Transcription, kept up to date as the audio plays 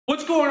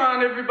What's going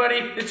on, everybody?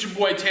 It's your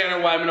boy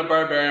Tanner Wyman of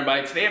Barbarian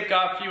Bite. Today I've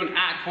got for you an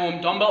at-home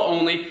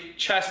dumbbell-only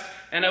chest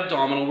and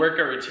abdominal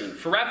workout routine.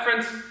 For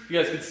reference, if you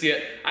guys can see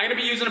it, I'm going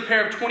to be using a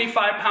pair of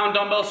 25-pound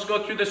dumbbells to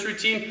go through this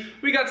routine.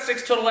 We got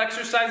 6 total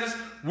exercises.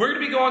 We're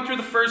going to be going through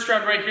the first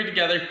round right here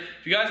together.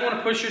 If you guys want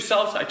to push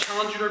yourselves, I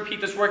challenge you to repeat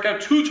this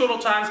workout 2 total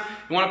times.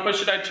 If you want to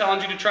push it, I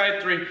challenge you to try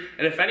it 3.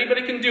 And if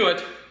anybody can do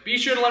it, be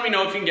sure to let me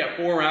know if you can get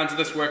 4 rounds of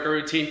this workout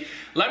routine.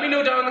 Let me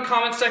know down in the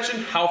comment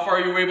section how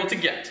far you were able to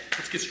get.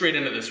 Let's get straight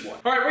into this one.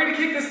 All right, we're gonna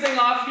kick this thing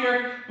off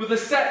here with a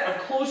set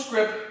of close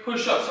grip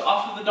push-ups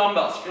off of the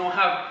dumbbells. If you don't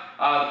have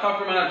the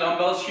proper amount of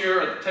dumbbells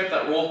here or the type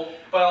that roll,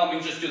 by all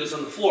means just do this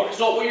on the floor.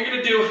 So what you're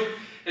gonna do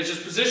is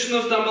just position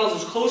those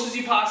dumbbells as close as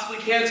you possibly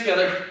can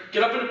together,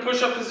 get up into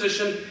push-up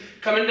position,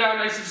 coming down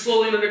nice and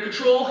slowly and under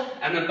control,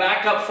 and then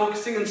back up,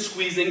 focusing and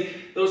squeezing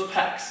those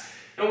pecs.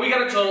 And we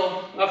got a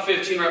total of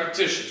 15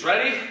 repetitions.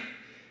 Ready?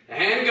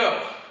 And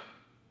go.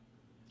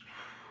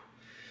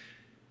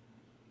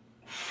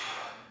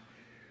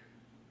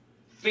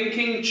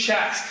 Thinking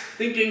chest.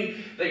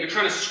 Thinking that you're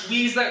trying to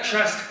squeeze that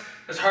chest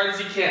as hard as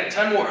you can.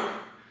 10 more.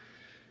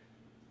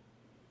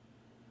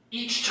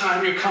 Each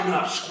time you're coming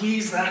up,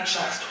 squeeze that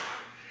chest.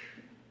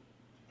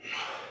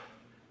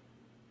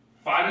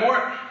 5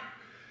 more.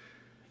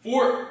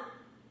 4,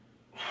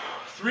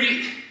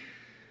 3,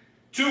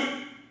 2.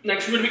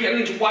 Next, we're going to be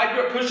getting into wide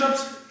grip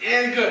push-ups,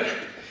 and good.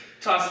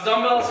 Toss the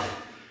dumbbells.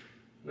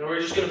 Now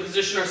we're just going to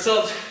position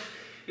ourselves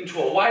into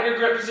a wider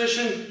grip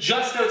position,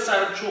 just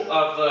outside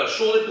of the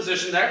shoulder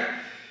position there.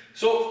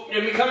 So you're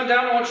going to be coming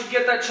down. I want you to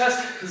get that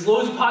chest as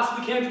low as you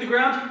possibly can to the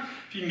ground.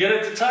 If you can get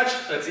it to touch,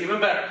 that's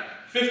even better.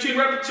 15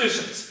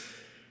 repetitions.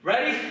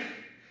 Ready?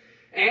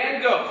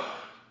 And go.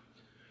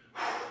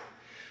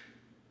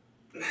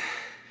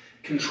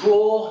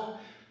 Control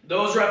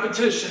those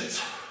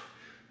repetitions.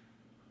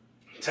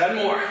 10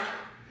 more.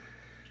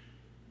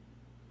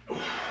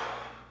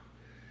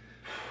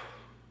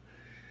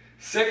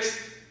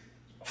 6,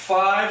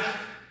 5,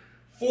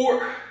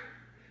 4,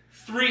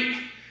 3,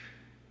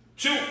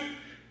 2,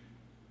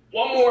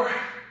 1 more,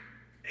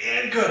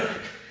 and good.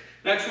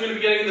 Next, we're going to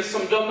be getting into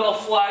some dumbbell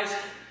flies.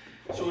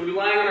 So we're going to be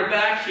lying on our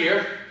back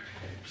here,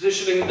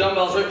 positioning the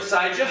dumbbells right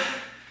beside you.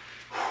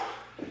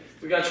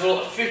 We got a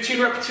total of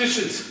 15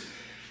 repetitions.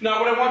 Now,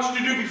 what I want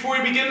you to do before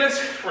you begin this,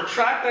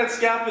 retract that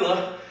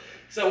scapula,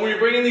 so when you're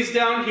bringing these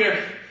down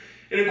here,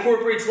 it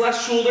incorporates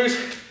less shoulders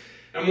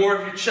and more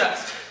of your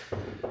chest.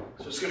 So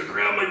I'm just going to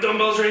grab my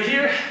dumbbells right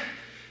here,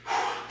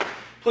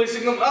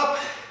 placing them up,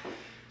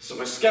 so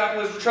my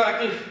scapula is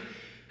retracted,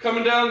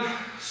 coming down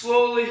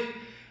slowly,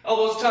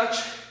 elbows touch,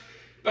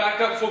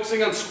 back up,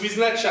 focusing on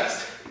squeezing that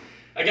chest.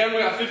 Again, we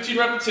got 15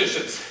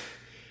 repetitions.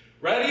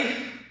 Ready?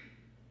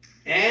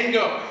 And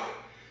go.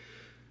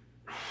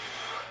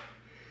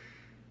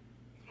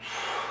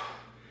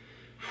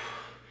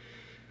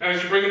 As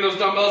you're bringing those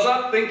dumbbells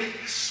up, think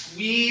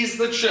squeeze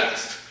the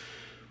chest.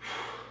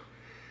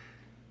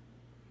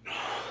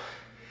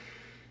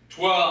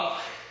 12.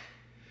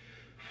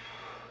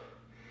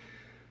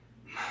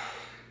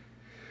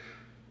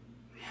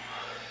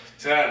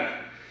 10.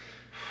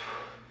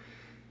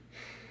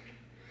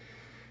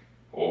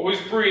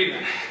 Always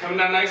breathing. Coming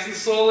down nice and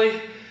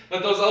slowly.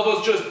 Let those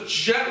elbows just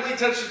gently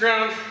touch the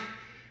ground,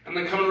 and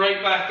then coming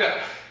right back up.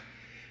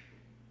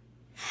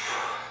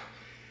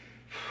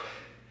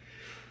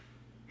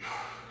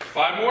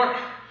 5 more.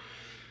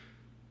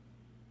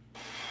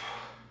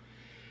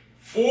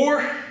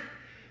 4,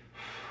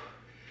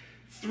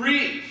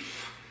 3,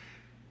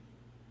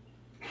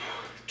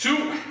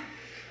 2,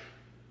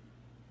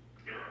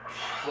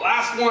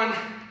 last one,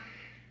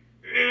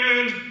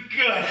 and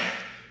good.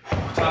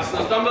 Tossing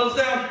those dumbbells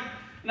down.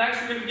 Next,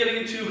 we're going to be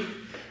getting into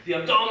the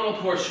abdominal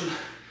portion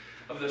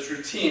of this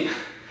routine.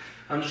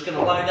 I'm just going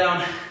to lie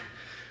down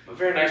a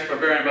very nice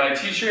Barbarian Bite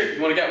t-shirt. If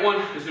you want to get one,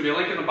 there's going to be a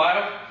link in the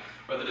bio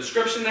or the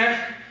description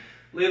there.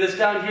 Lay this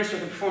down here so I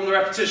can perform the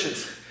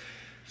repetitions.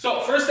 So,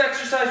 first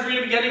exercise we're going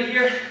to be getting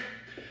here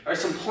are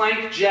some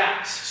plank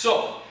jacks.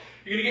 So,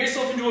 you're going to get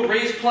yourself into a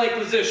raised plank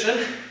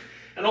position,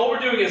 and all we're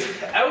doing is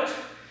out,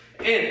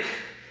 in,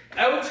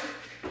 out,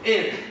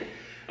 in.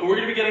 And we're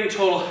going to be getting a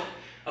total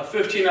of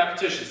 15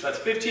 repetitions. That's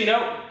 15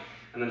 out,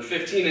 and then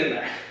 15 in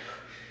there.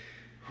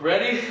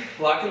 Ready?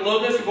 Lock and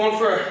load this. We're going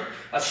for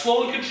a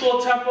slow and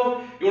controlled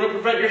tempo. You want to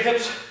prevent your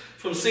hips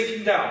from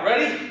sinking down.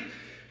 Ready?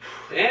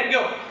 And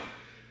go.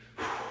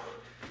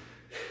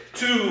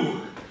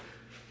 2,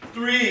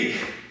 3,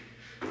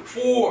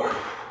 4,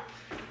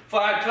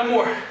 5, 10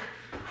 more.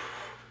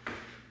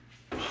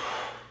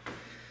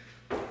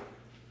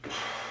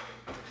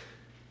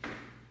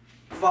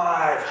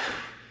 5,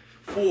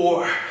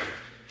 4,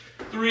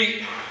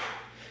 3,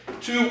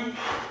 2,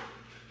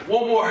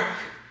 1 more,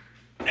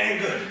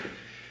 and good.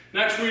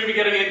 Next, we're going to be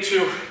getting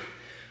into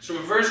some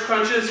reverse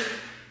crunches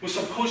with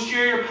some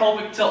posterior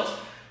pelvic tilt.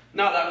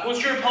 Now, that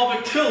posterior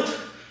pelvic tilt,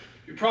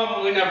 you've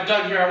probably never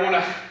done here. I want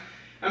to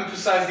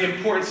emphasize the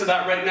importance of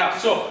that right now.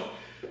 So,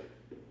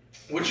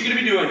 what you're going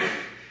to be doing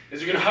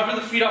is you're going to hover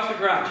the feet off the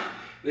ground.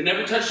 They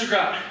never touch the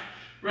ground.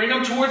 Bring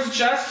them towards the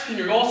chest, and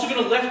you're also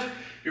going to lift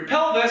your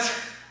pelvis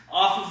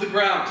off of the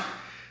ground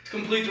to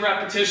complete the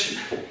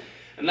repetition.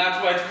 And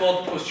that's why it's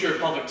called the posterior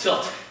pelvic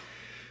tilt.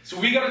 So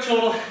we got a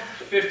total of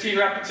 15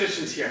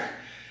 repetitions here.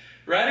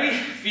 Ready?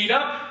 Feet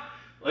up.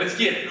 Let's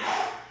get it.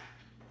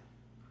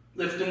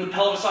 Lifting the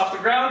pelvis off the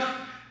ground.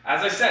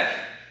 As I said,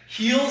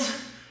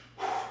 heels,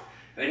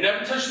 they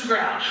never touch the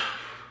ground.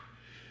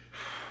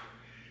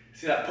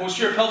 See, that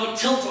posterior pelvic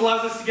tilt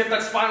allows us to get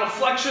that spinal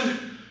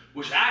flexion,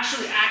 which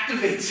actually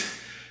activates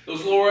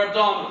those lower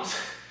abdominals.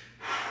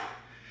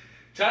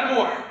 10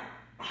 more.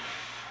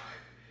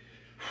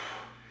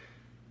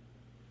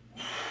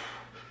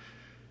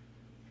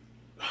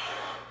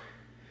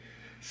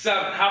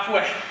 7,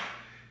 halfway.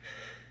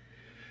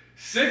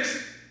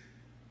 6,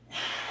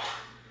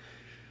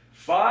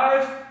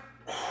 5,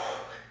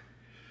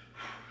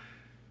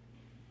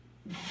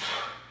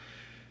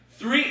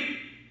 3,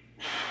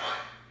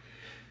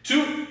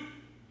 2,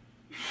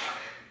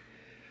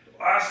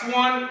 last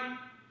one,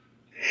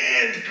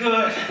 and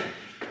good.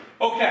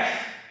 Okay,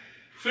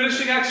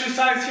 finishing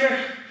exercise here.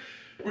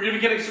 We're gonna be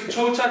getting some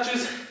toe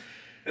touches.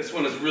 This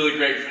one is really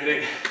great for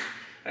hitting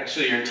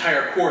actually your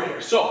entire core here.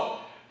 So,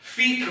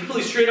 feet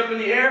completely straight up in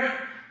the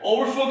air. All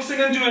we're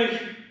focusing on doing,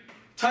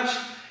 touch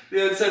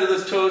the outside of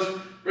those toes,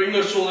 bring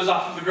those shoulders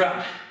off of the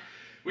ground.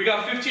 We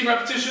got 15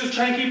 repetitions.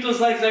 Try and keep those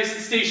legs nice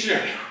and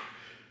stationary.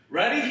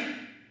 Ready?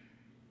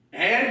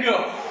 And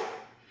go.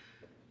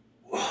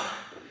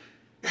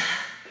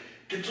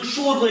 Get those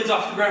shoulder blades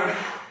off the ground.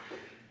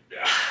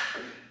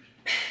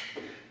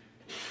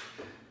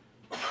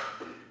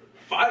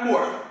 5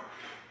 more.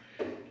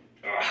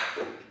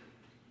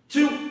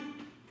 2,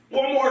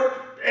 1 more,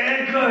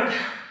 and good.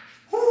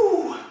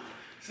 Woo.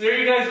 So there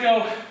you guys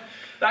go.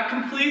 That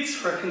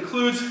completes or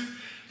concludes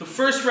the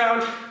first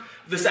round of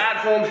this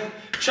at-home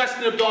chest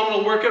and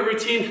abdominal workout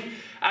routine.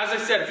 As I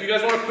said, if you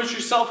guys want to push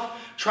yourself,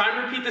 try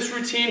and repeat this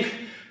routine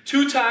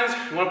 2 times.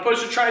 If you want to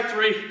push it, try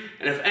 3.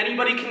 And if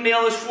anybody can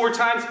nail this 4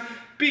 times,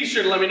 be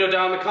sure to let me know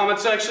down in the comment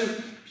section.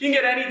 If you can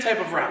get any type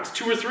of rounds,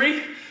 2 or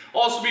 3,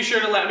 also be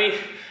sure to let me.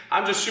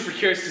 I'm just super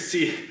curious to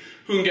see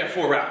who can get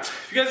 4 rounds.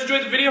 If you guys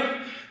enjoyed the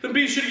video, then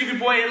be sure to give your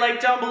boy a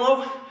like down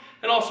below.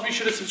 And also be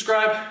sure to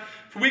subscribe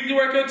for weekly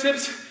workout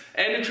tips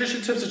and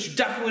nutrition tips that you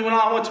definitely will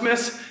not want to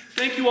miss.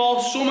 Thank you all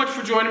so much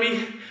for joining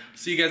me.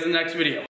 See you guys in the next video.